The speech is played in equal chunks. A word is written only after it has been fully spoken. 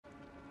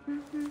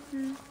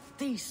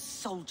These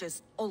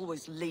soldiers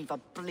always leave a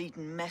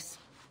bleeding mess.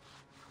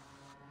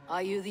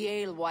 Are you the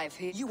alewife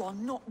here? You are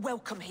not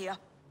welcome here.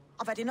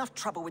 I've had enough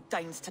trouble with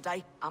Danes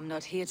today. I'm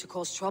not here to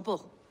cause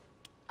trouble.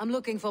 I'm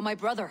looking for my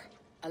brother,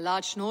 a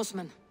large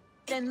Norseman.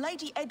 Then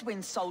Lady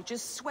Edwin's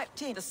soldiers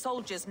swept in. The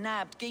soldiers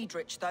nabbed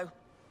Geadric, though.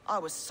 I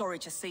was sorry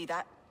to see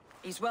that.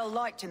 He's well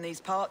liked in these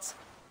parts.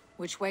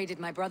 Which way did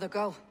my brother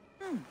go?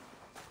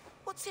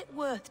 What's it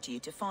worth to you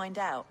to find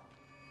out?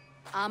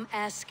 I'm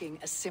asking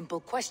a simple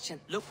question.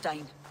 Look,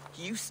 Dane,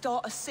 you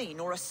start a scene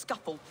or a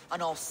scuffle,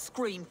 and I'll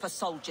scream for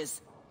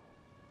soldiers.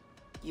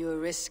 You're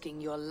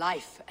risking your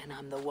life, and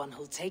I'm the one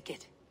who'll take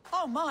it.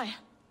 Oh my!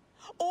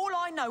 All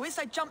I know is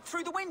they jumped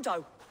through the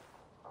window.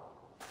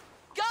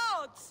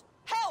 Guards!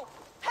 Help!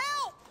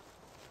 Help!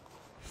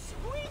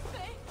 Squeeze!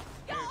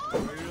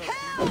 Guards!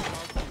 Help!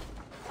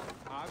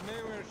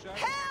 Help!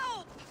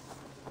 Help!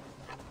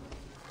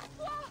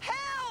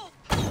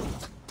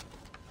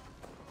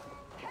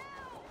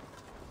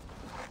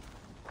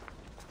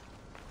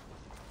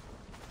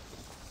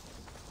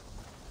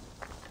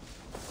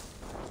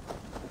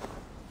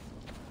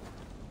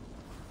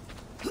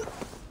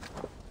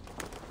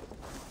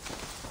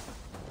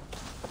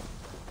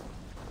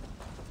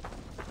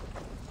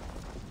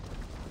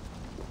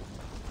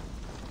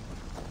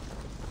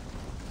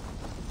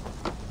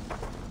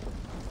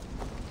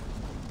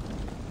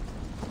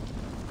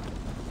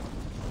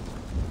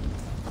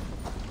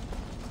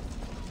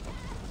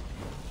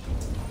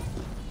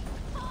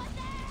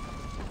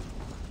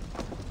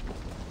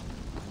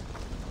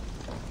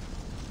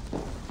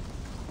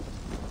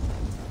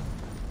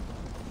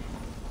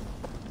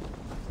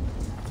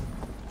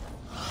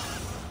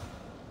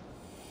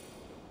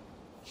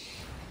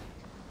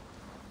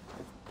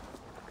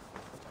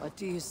 What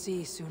do you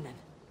see, Sunan?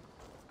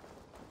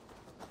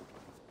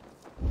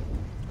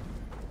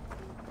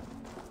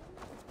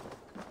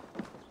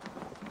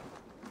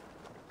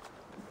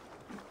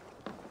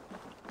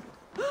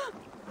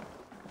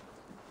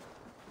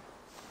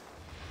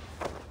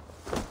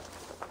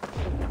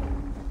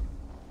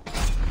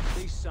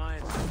 These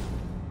signs.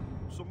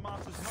 Some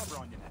martyr's mother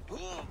on your neck.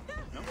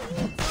 No?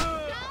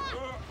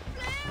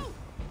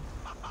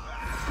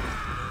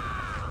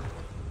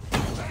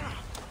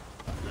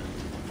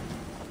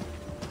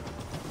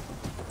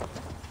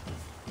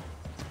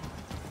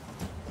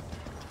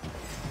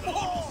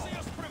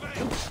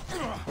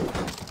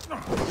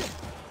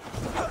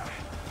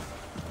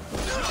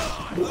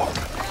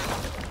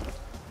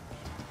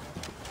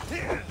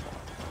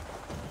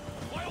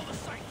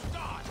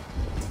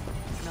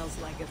 Smells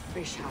like a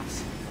fish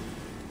house.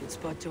 Good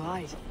spot to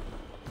hide.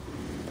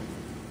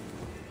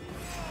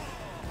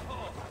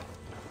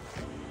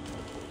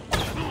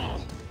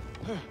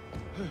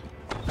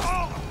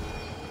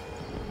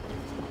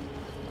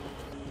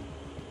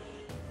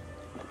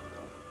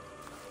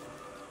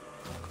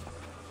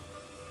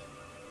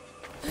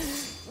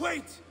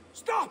 Wait!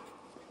 Stop!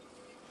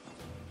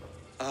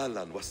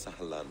 Ahlan wa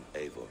sahlan,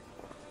 Eivor.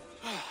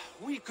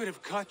 We could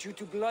have cut you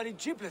to bloody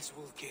giblets,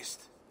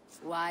 Wolf-kissed.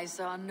 Why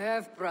so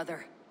unnerved,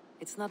 brother?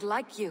 It's not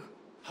like you.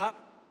 Huh?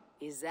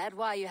 Is that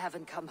why you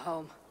haven't come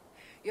home?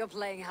 You're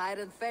playing hide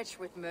and fetch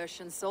with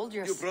Mercian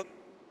soldiers. You brought...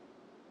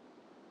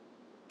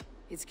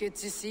 It's good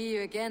to see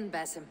you again,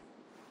 Basim.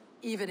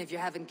 Even if you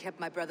haven't kept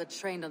my brother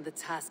trained on the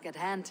task at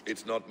hand.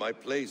 It's not my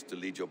place to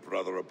lead your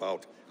brother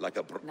about like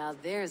a Now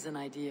there's an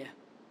idea.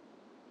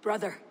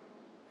 Brother,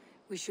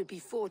 we should be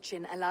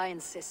forging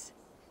alliances.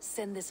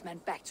 Send this man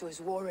back to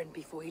his warren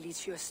before he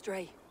leads you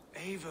astray.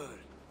 Eivor,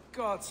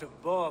 gods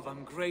above,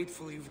 I'm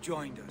grateful you've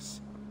joined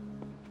us.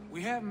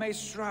 We have made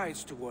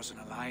strides towards an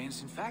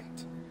alliance, in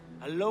fact.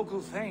 A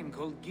local thane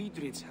called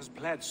Geadric has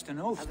pledged an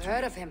oath I've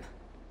heard of him.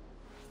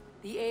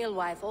 The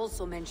alewife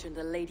also mentioned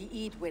a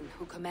Lady Edwin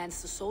who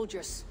commands the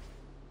soldiers.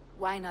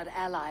 Why not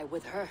ally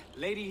with her?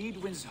 Lady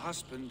Edwin's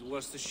husband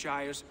was the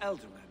Shire's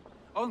elderman,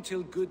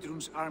 until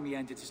Gudrun's army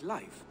ended his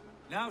life.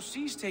 Now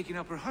she's taken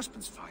up her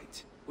husband's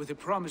fight, with the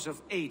promise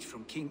of aid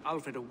from King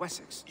Alfred of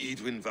Wessex.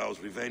 Edwin vows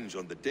revenge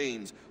on the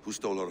Danes who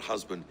stole her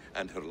husband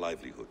and her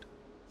livelihood.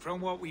 From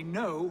what we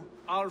know,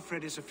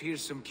 Alfred is a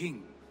fearsome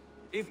king.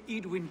 If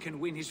Edwin can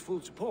win his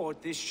full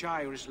support, this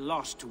Shire is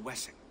lost to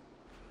Wessex.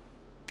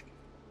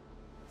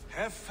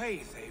 Have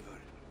faith,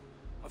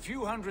 Eivor. A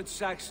few hundred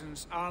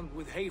Saxons armed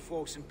with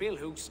hayforks and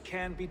billhooks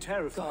can be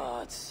terrifying.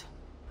 Gods.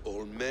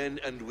 All men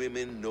and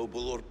women,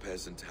 noble or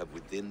peasant, have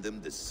within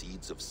them the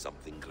seeds of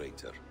something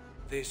greater.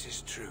 This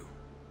is true.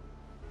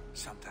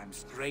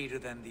 Sometimes greater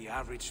than the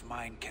average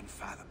mind can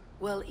fathom.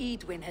 Well,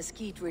 Edwin has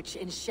Geadric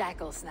in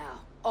shackles now.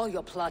 All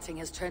your plotting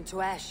has turned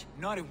to ash.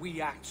 Not if we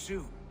act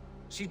soon.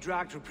 She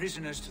dragged her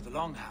prisoners to the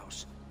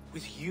Longhouse.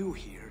 With you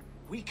here,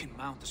 we can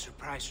mount a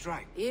surprise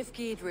strike. If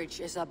Geadric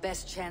is our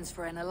best chance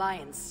for an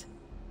alliance,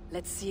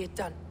 let's see it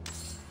done.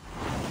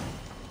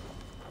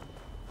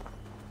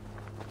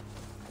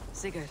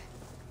 Sigurd,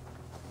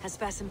 has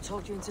Basim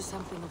talked you into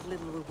something of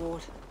little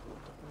reward?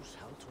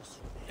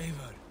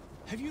 Eivor,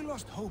 have you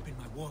lost hope in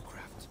my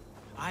warcraft?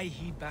 I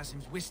heed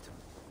Basim's wisdom,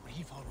 or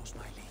he follows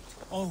my lead.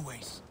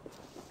 Always.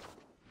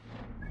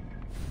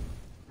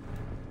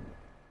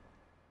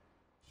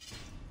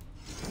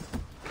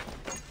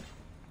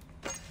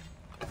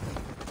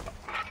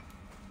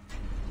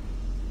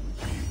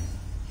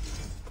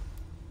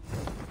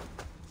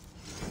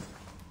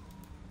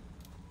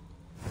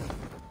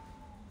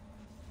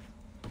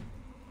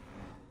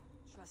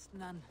 asked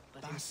none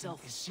but Basim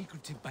himself. is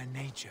secretive by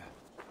nature,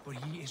 but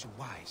he is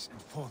wise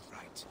and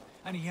forthright.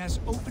 And he has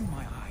opened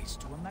my eyes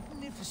to a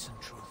magnificent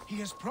truth. He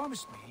has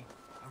promised me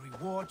a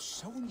reward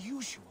so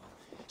unusual,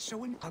 so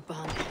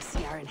Arban,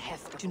 Cassiar, and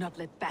Hefter, do not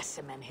let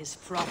Basim and his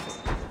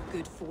prophet,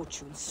 good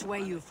fortune,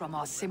 sway you from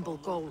our simple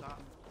goal.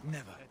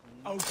 Never.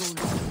 Our goal is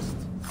fixed.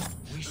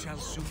 We shall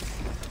soon.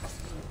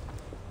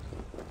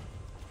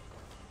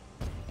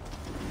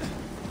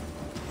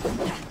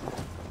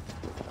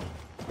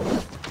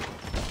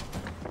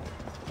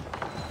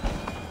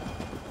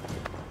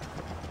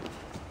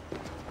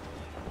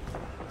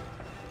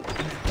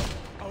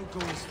 Our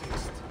goal is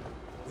fixed.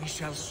 We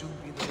shall soon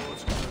be the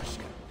lords of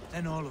Persia,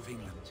 then all of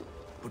England.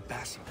 But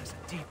Basim has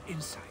a deep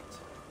insight.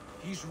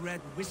 He's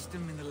read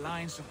wisdom in the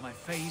lines of my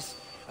face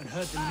and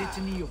heard the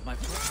litany of my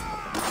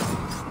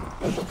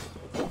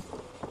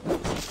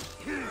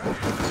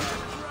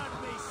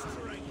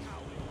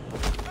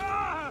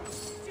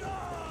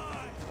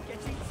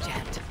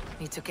Jammed.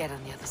 Need to get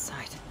on the other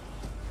side.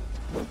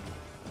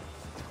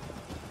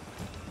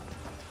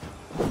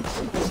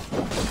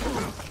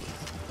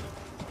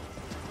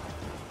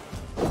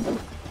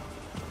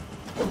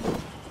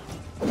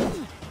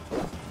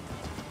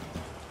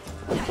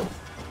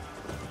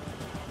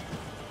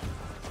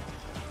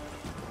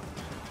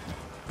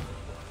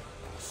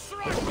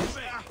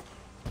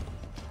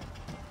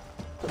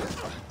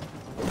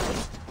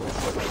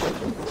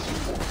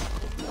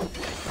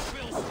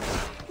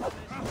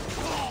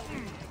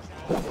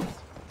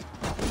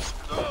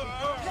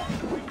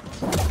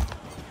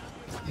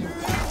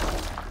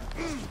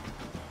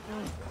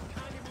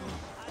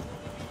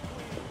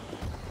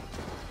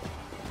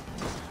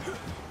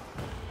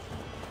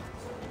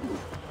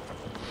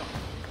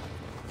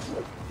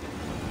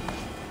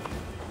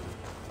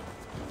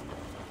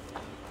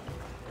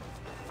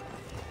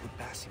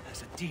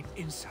 deep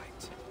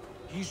insight.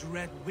 He's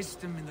read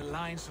wisdom in the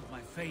lines of my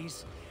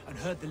face and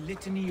heard the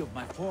litany of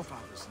my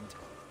forefathers, and,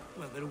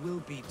 well, there will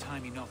be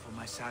time enough for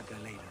my saga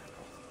later.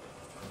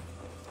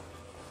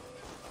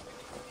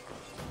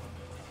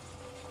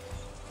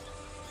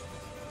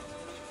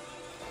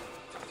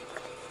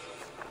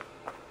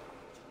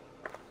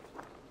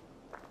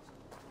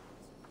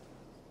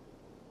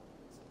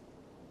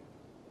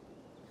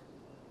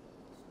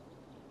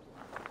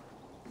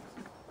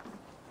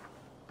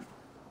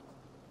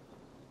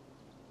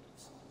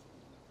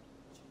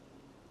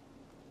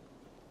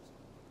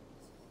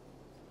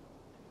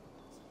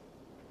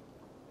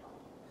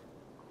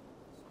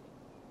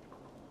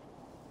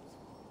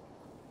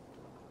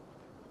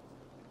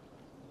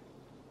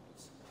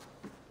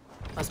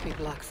 Must be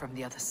blocked from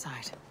the other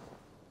side.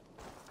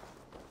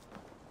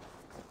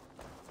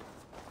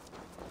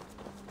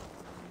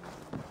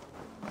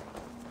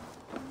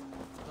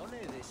 Don't know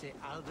they say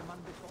alderman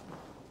before.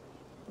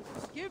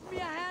 Give me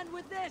a hand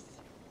with this!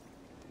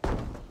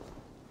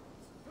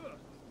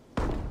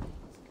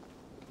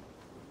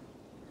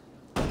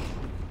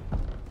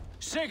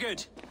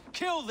 Sigurd!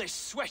 Kill this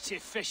sweaty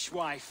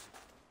fishwife!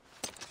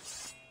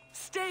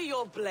 Stay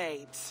your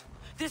blades.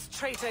 This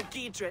traitor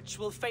Geadric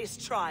will face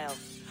trial,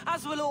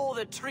 as will all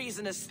the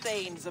treasonous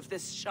thanes of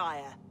this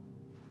shire.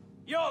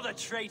 You're the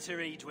traitor,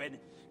 Edwin,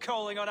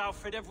 calling on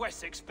Alfred of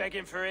Wessex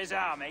begging for his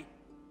army.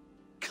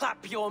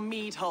 Clap your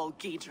mead hole,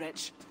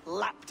 Geadric,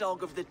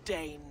 lapdog of the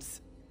Danes.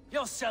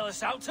 You'll sell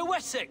us out to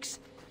Wessex,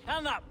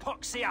 and that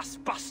poxy-ass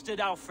bastard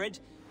Alfred.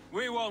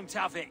 We won't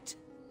have it.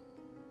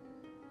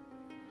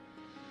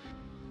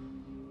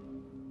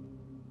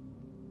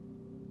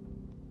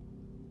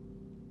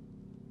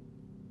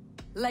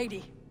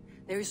 Lady,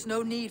 there is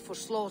no need for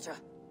slaughter.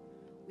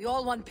 We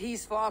all want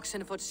peace for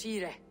Oxenford.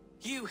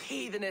 You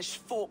heathenish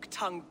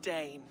fork-tongued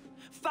Dane.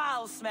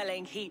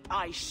 Foul-smelling heap,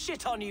 I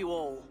shit on you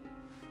all.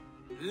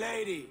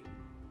 Lady,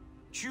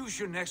 choose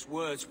your next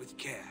words with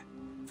care.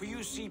 For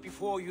you see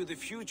before you the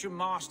future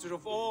master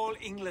of all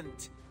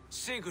England,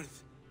 Sigurd,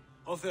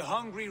 of the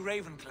hungry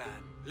Raven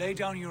clan. Lay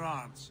down your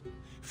arms.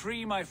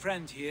 Free my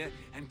friend here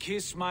and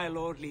kiss my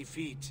lordly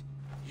feet.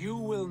 You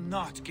will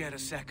not get a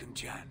second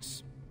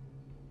chance.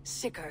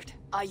 Sigurd,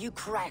 are you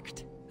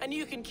cracked? And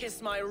you can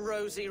kiss my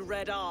rosy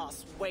red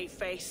ass,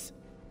 wayface.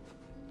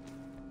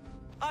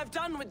 I've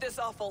done with this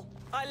offal.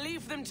 I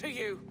leave them to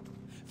you.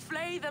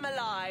 Flay them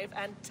alive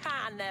and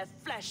tan their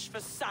flesh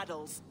for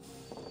saddles.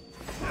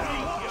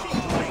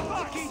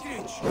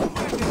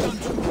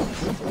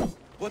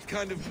 What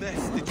kind of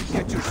mess did you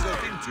get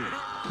yourself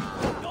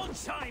into?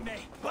 Don't tie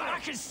me! I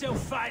can still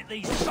fight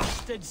these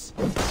bastards!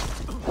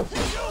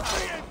 You'll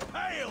be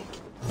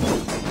impaled!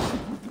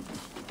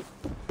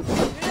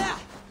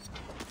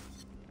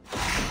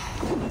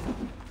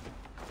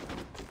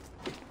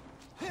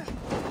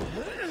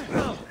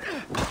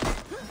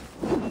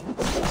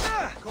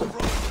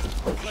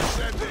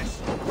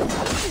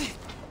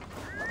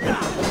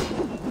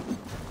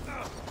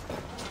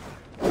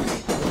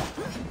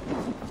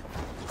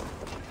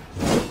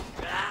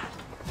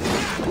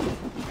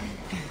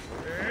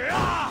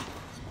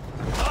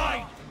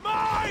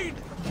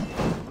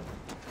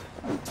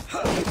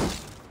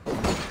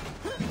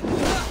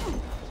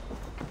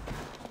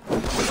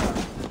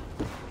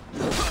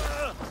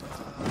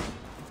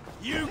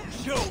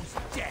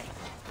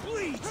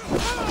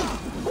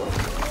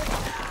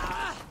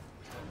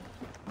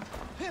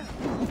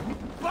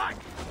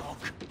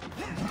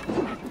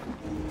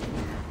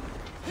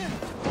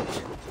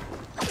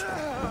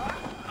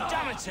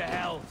 to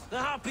hell. The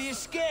happy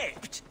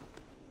escaped.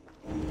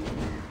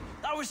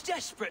 I was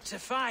desperate to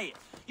fight.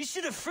 You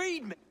should have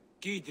freed me.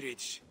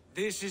 Geadric,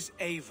 this is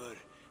Eivor,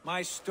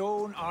 my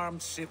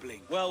stone-armed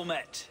sibling. Well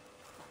met.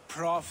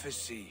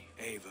 Prophecy,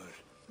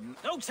 Eivor.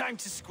 No time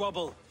to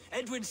squabble.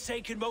 Edwin's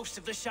taken most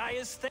of the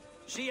Shire's thing.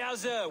 She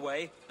has her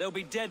way. They'll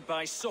be dead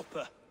by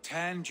supper.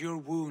 Tend your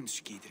wounds,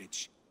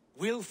 Geadric.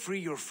 We'll free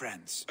your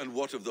friends. And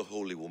what of the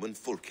holy woman,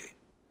 Fulke?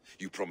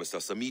 You promised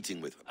us a meeting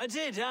with her. I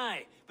did,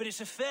 aye. But it's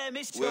a fair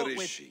mistalk Where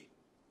with... is she?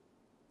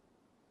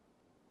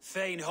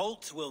 Thane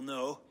Holt will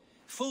know.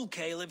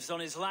 Fulke lives on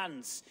his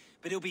lands,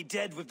 but he'll be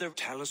dead with the...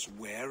 Tell us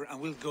where,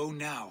 and we'll go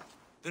now.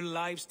 Their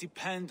lives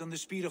depend on the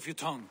speed of your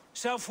tongue.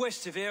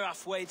 Southwest of here,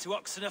 halfway to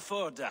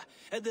Oxenaforda,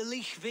 at the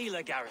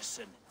Lichvila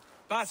garrison.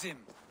 Basim,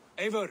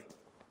 Eivor,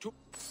 to...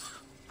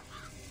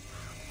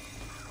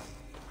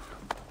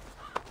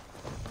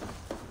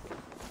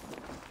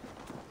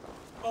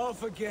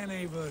 Off again,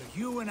 Eivor.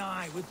 You and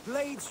I, with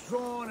blades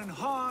drawn and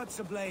hearts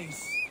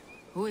ablaze.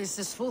 Who is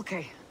this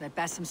Fulke that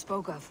Basim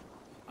spoke of?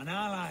 An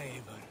ally,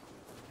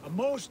 Eivor. A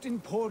most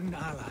important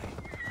ally.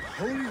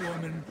 A holy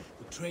woman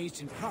who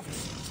trades in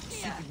prophecy and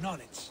secret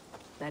knowledge.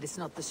 That is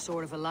not the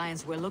sort of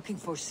alliance we're looking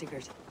for,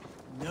 Sigurd.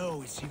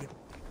 No, it's even...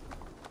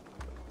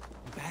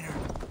 better.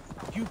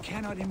 You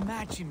cannot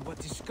imagine what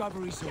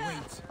discoveries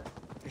await.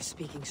 You're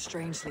speaking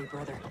strangely,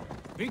 brother.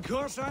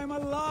 Because I'm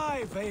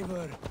alive,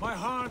 Eivor. My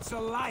heart's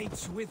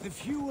alight with the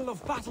fuel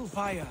of battle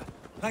fire.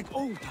 Like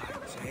old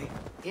times, eh?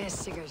 Yes,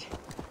 Sigurd.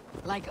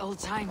 Like old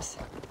times.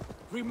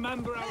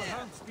 Remember our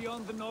hunts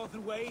beyond the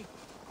Northern Way?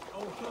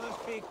 Our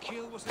first big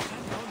kill was a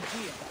 10-ton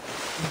deer.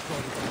 We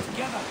fought it all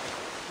together.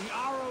 The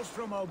arrows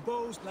from our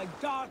bows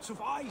like darts of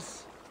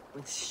ice.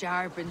 With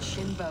sharpened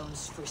shin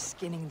bones for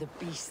skinning the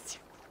beast.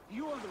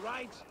 You on the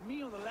right,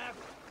 me on the left.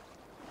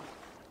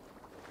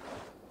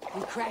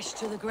 We crashed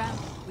to the ground.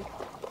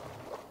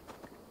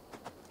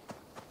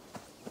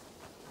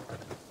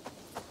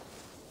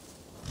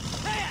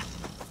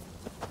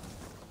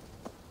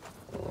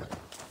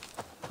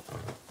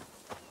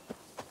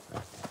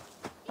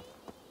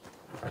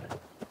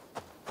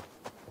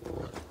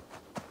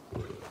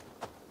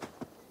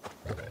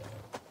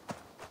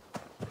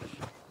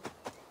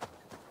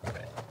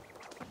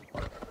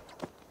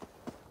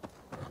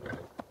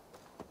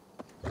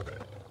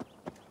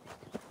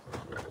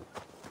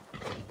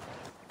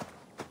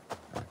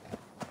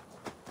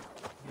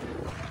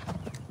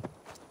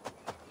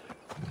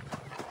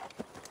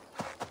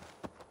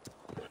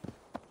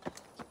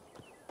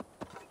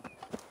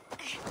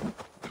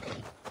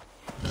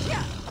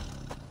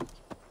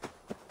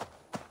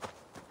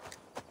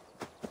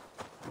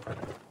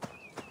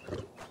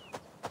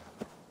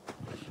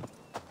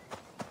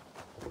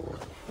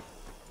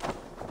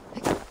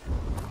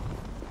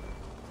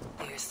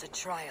 The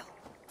trial.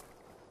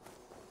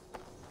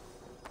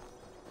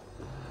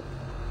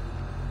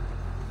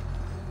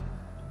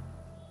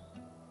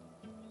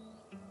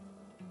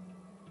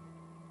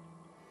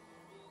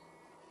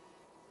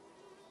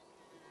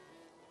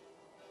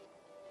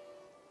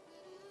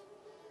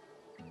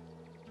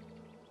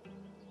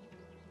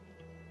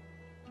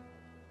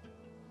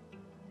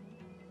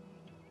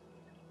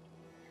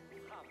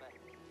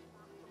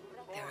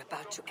 They're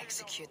about to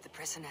execute the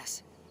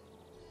prisoners.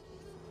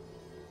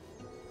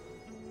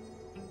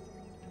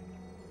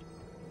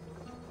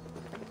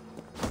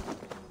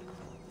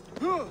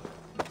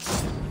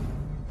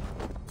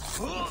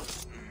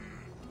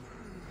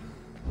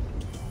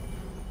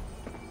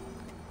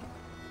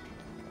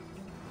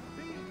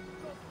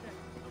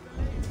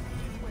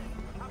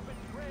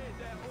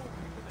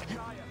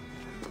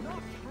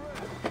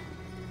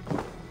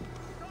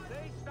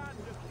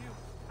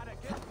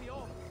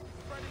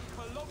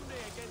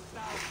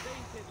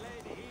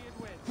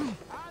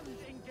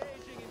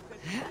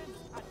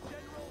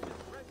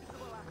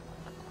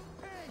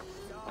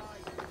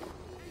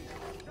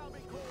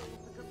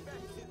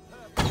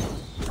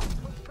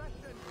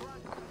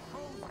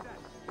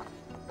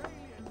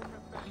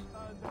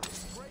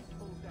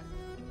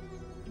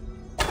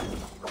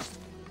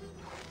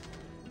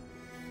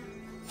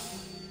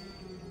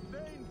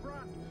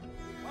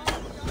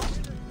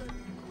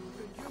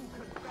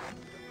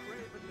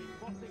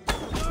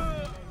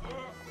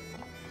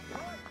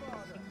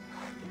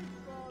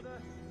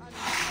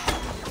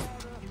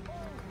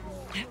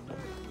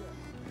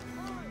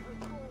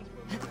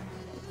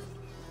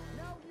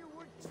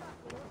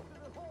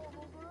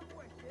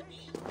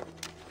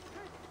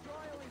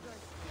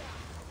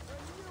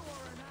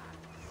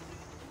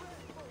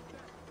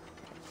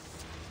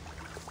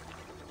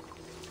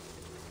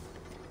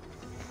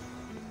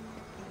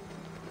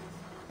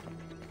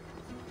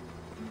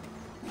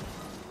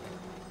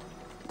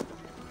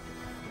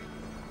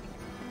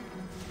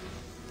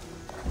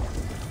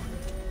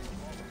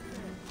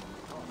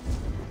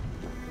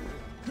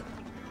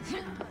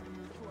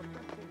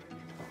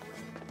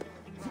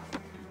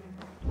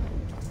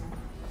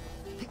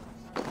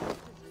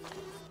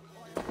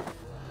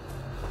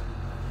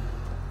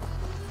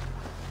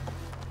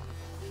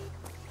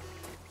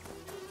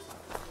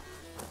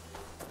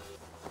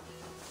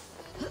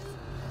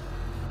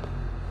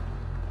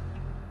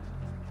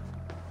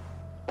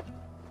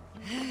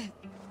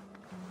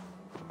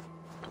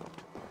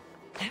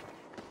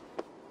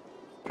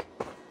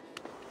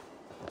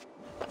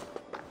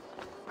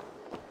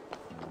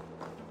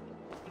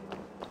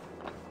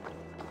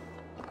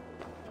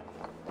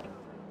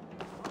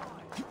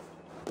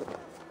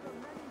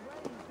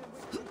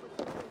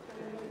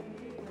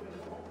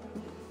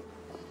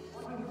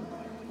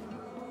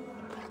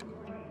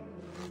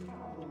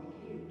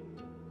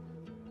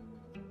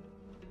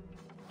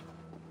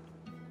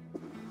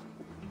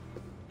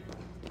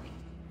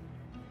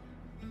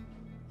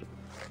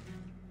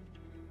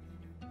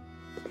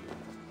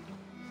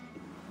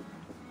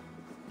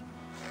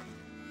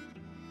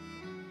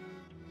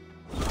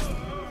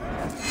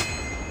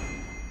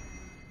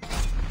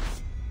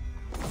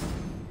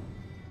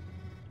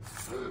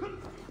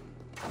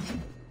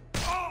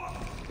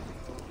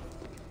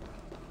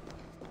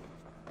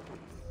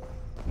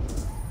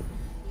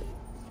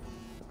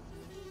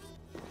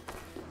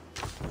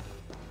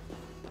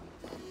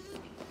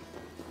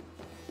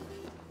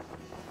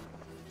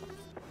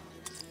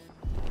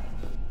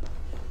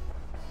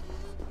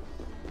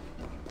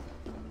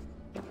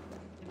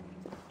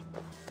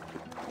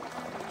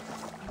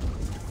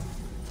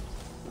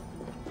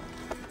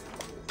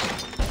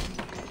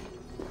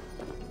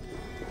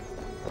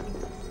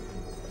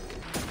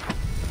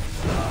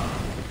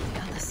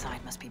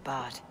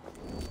 bad.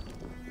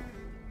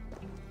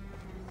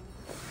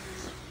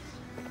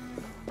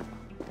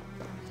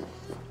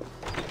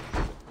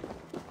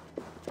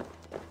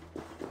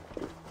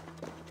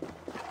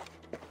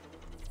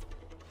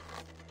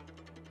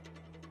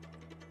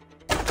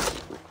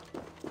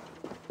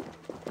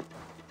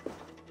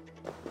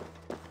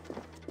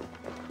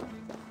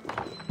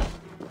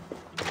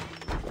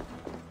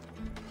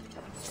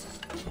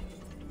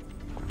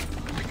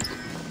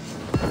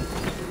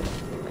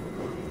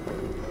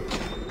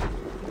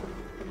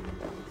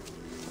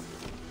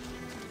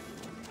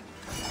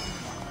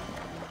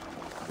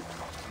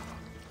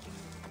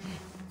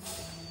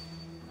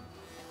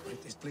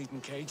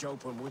 Bleeding cage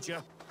open, would you?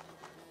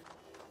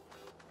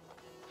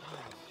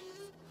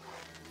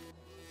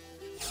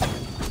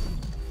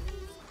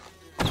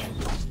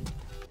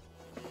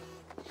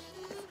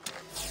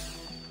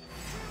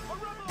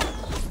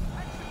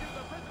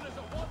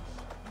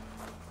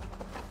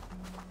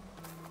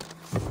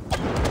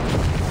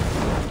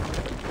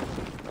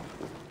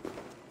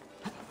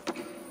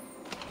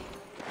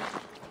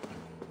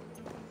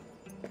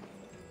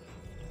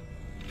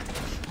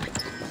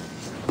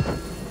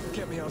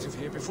 Get me out of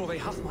here before they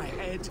huff my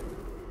head.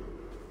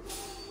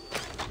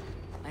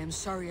 I am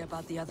sorry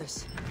about the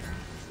others.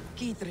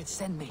 Geadric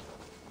send me.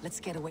 Let's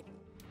get away.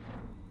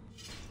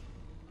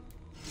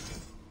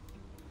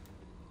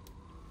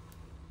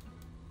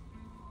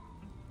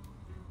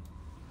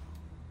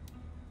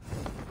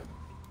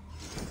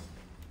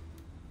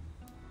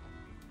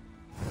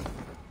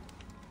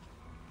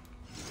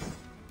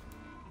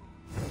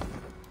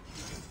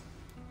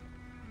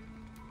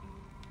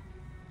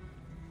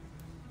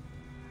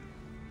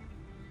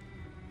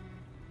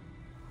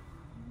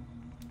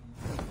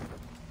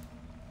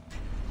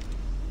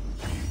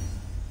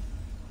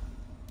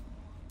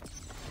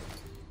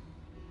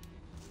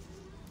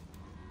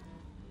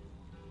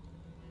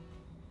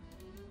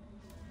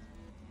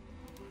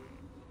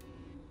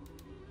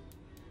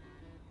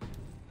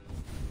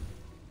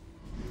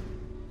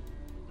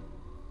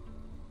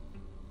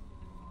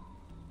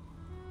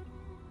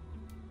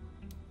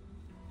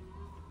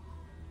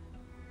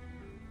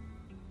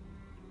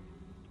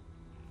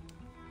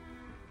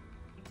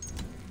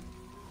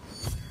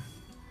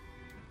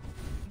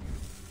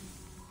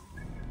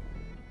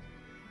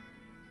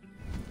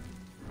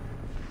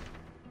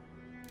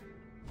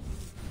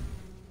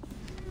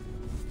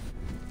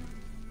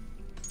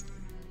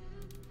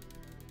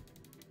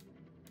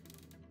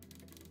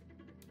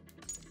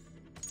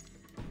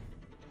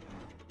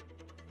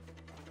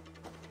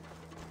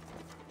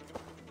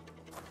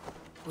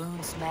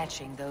 Wounds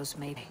matching those,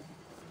 maybe.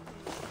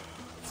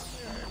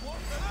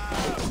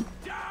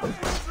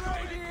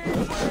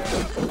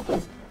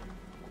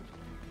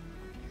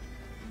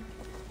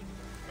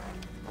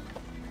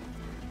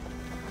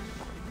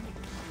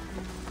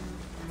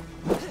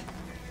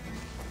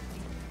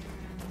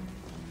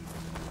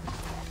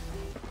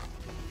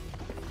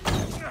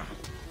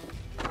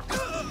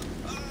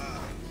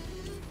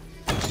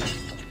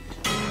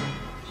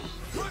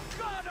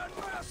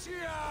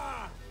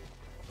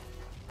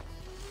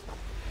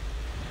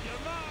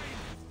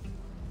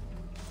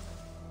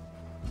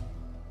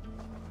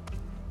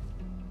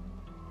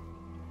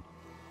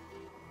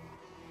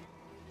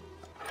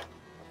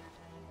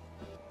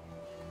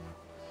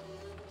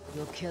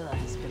 Your killer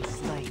has been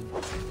slain.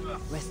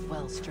 Rest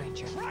well,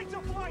 stranger. Right to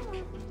flank!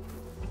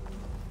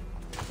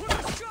 Put a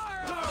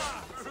fire!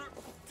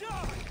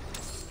 Die!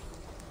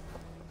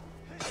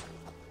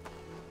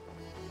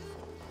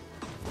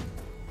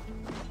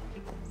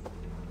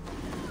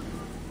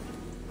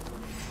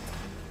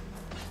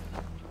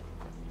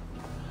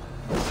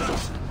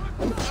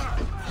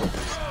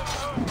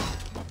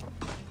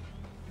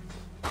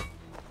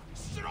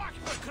 Strike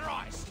for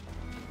Christ!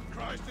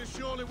 Christ is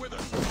surely with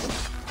us.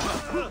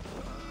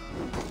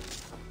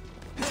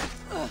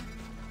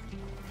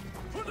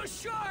 For the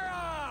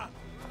Shire!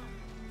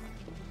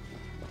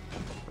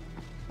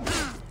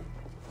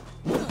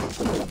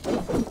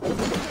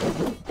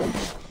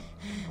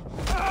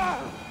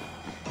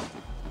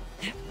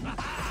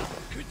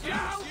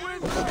 Down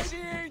with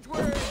Lady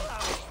Edwin!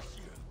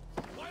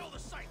 Why all the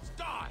saints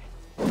die?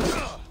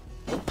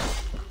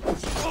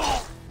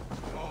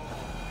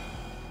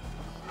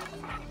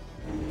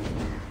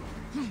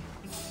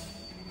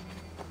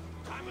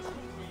 Time has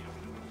come for you.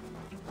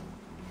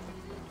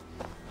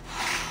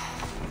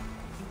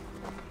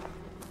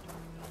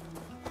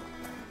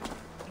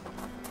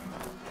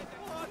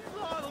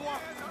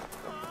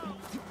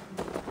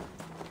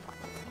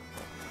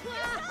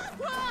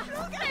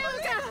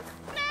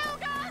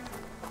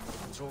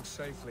 Talk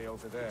safely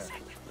over there.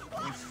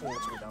 We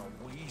fought with our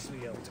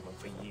Weasley Elderman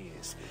for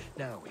years.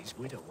 Now his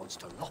widow wants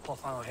to lop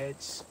off our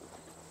heads.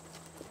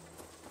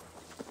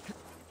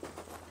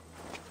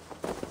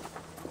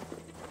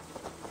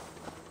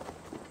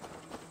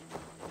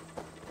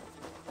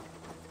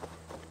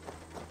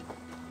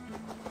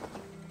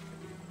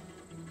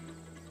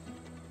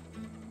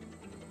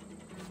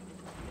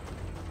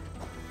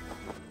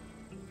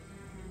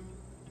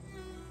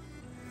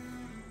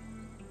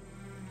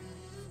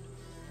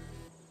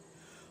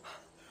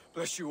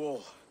 Bless you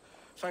all.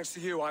 Thanks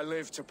to you, I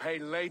live to pay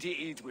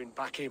Lady Edwin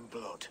back in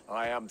blood.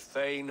 I am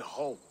Thane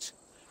Holt.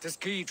 Does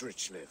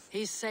geadric live?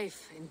 He's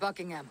safe in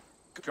Buckingham.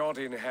 God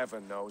in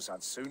heaven knows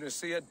I'd sooner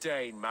see a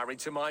Dane married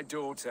to my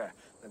daughter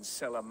than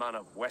sell a man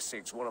of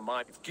Wessex one of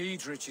mine. If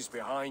geadric is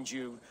behind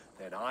you,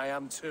 then I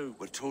am too.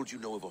 We're told you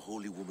know of a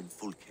holy woman,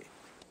 Fulke.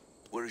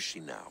 Where is she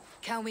now?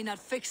 Can we not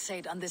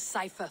fixate on this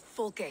cipher,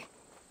 Fulke?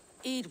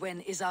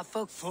 Edwin is our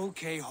folk.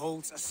 Fulke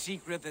holds a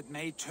secret that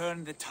may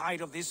turn the tide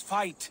of this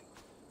fight.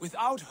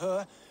 Without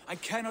her, I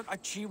cannot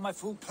achieve my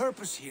full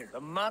purpose here.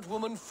 The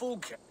madwoman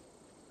Fulke.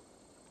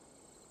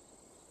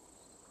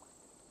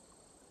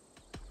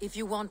 If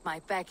you want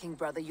my backing,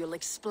 brother, you'll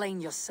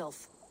explain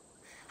yourself.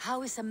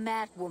 How is a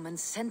mad woman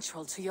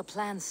central to your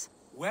plans?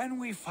 When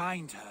we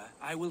find her,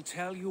 I will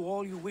tell you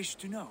all you wish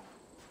to know.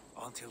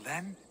 Until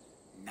then,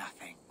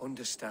 nothing.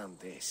 Understand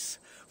this.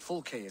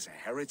 Fulke is a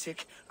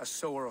heretic, a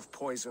sower of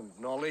poisoned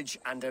knowledge,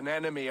 and an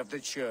enemy of the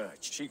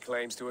Church. She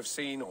claims to have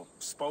seen or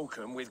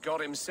spoken with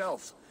God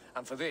himself.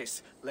 And for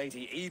this,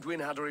 Lady Edwin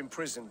had her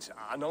imprisoned,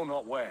 I know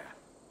not where.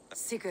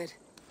 Sigurd,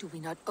 do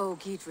we not owe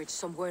geadric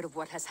some word of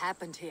what has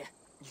happened here?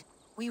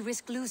 We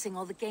risk losing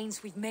all the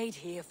gains we've made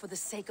here for the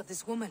sake of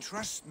this woman.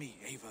 Trust me,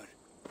 Eivor.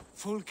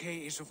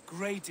 Fulke is of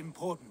great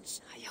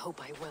importance. I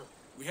hope I will.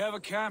 We have a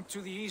camp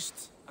to the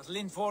east, at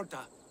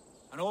Linforta.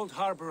 An old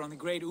harbor on the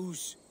Great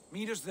Ouse.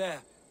 Meet us there.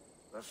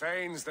 The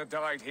Thanes that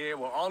died here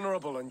were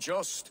honorable and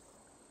just.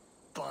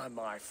 By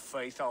my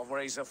faith, I'll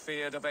raise a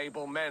feared of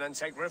able men and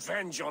take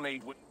revenge on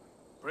Edwin.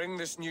 Bring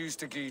this news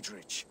to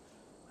geadric,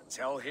 and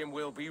tell him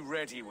we'll be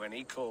ready when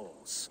he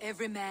calls.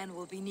 Every man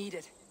will be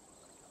needed.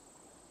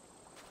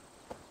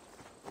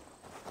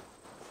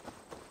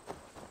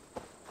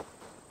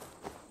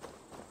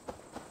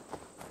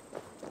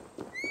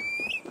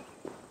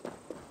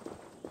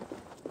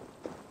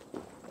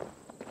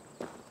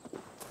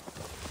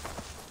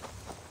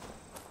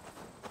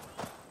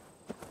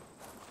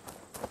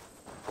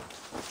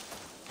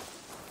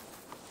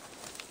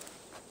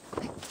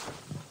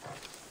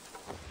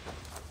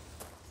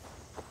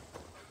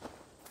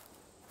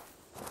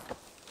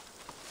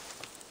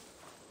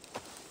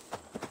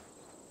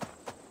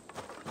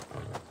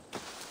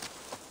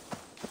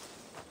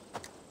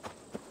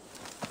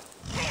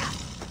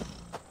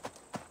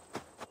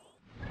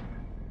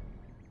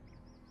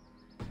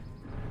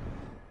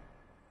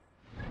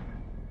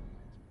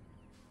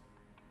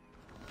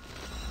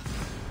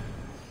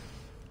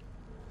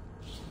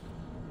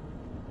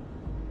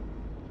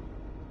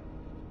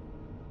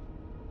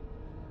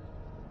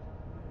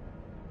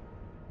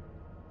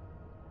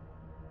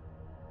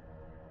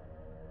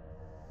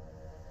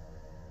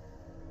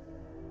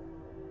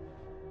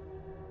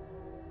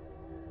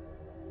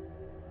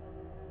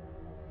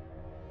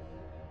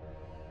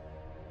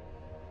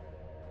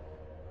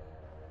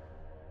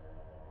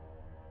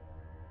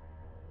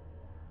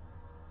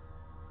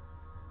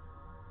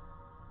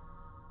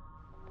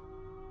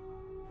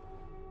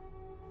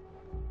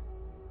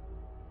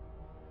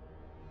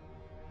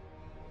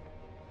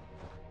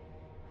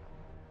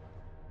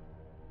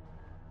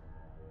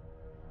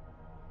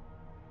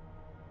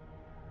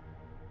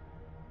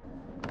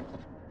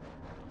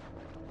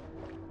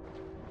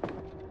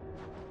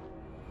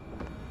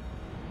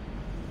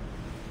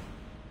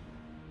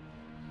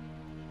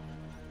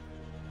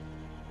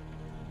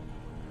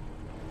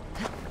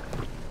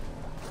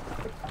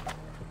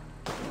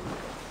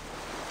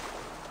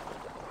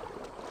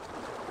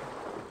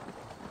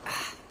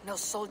 No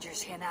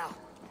soldiers here now.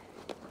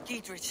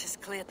 geadric has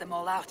cleared them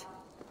all out.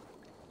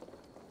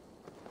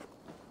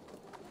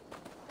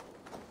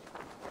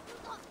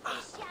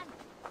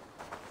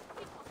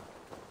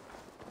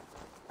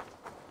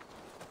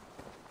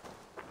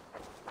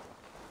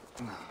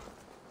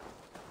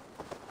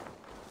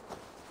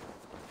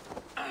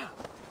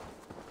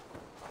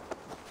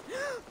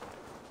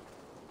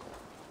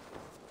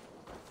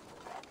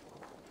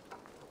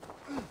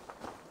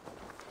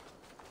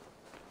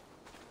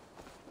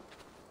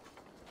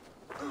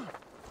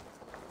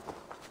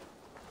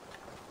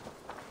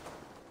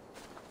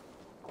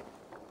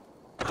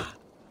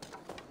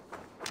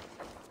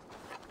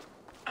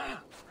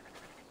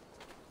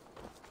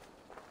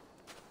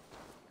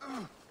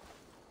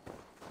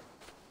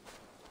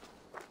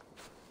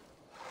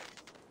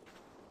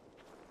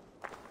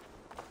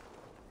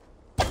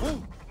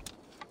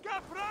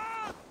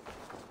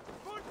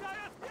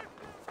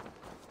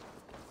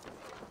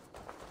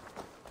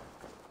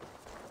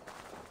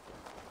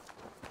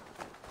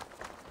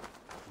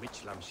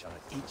 Lam shall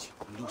each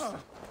loose.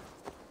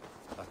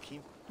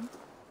 Hakim.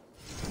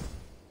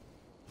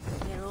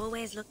 We're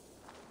always look.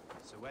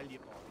 So well you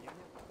are.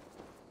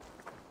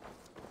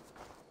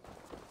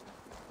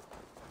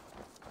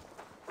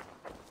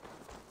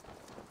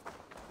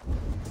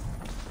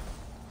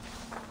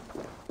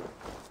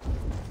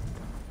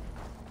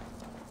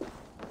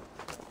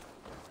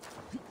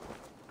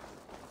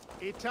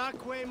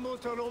 Itaque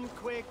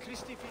multorumque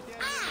Christi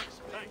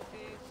fidelis. Hey,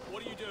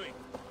 what are you doing?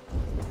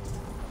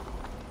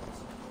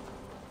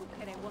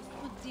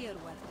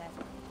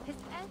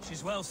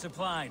 She's well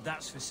supplied,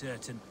 that's for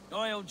certain.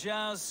 Oil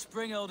jars,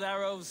 spring-old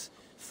arrows,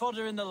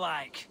 fodder and the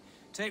like.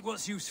 Take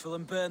what's useful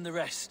and burn the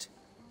rest.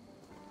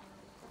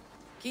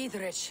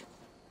 Geadric,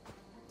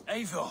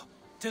 Eivor,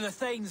 do the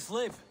Thanes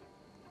live?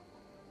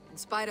 in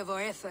spite of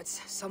our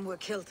efforts, some were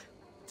killed.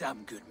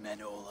 Damn good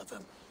men, all of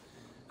them.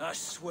 I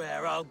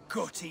swear I'll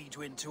gut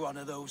Edwin to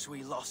honor those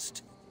we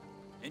lost.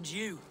 And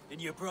you,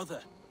 and your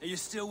brother, are you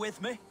still with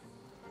me?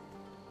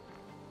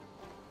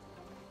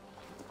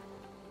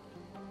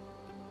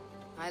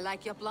 I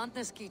like your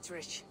bluntness,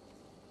 Geadric.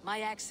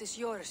 My axe is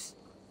yours.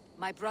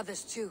 My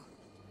brother's too.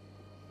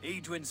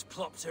 Edwin's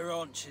plopped her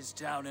haunches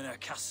down in her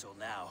castle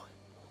now.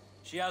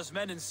 She has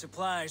men and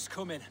supplies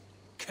coming.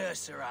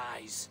 Curse her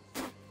eyes.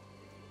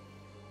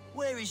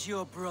 Where is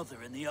your brother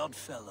and the odd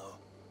fellow?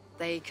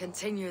 They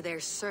continue their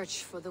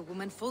search for the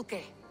woman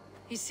Fulke.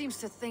 He seems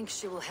to think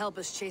she will help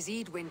us chase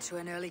Edwin to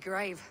an early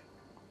grave.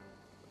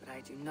 But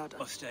I do not...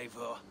 Must,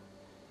 Eivor.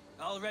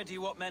 I'll ready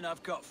what men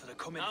I've got for the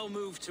coming... I'll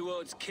move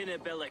towards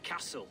Kinnabella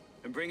Castle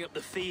and bring up the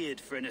Fyrd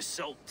for an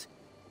assault.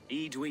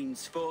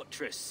 Edwin's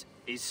fortress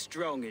is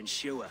strong and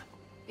sure.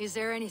 Is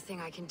there anything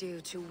I can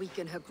do to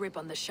weaken her grip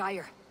on the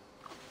Shire?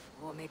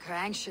 Or make her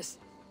anxious?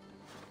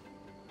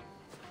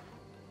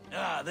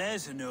 Ah,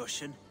 there's a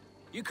notion.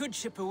 You could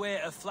chip away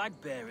at her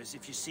flag-bearers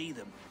if you see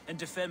them, and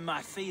defend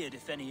my Fyrd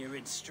if any are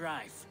in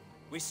strife.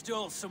 We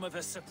stole some of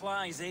her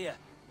supplies here.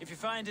 If you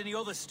find any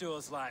other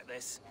stores like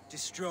this,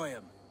 destroy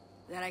them.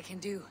 That I can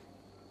do.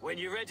 When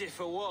you're ready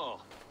for war,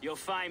 you'll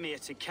find me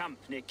at a camp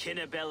near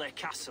Kinnabella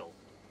Castle.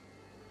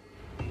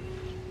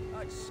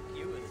 I'd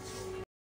skewer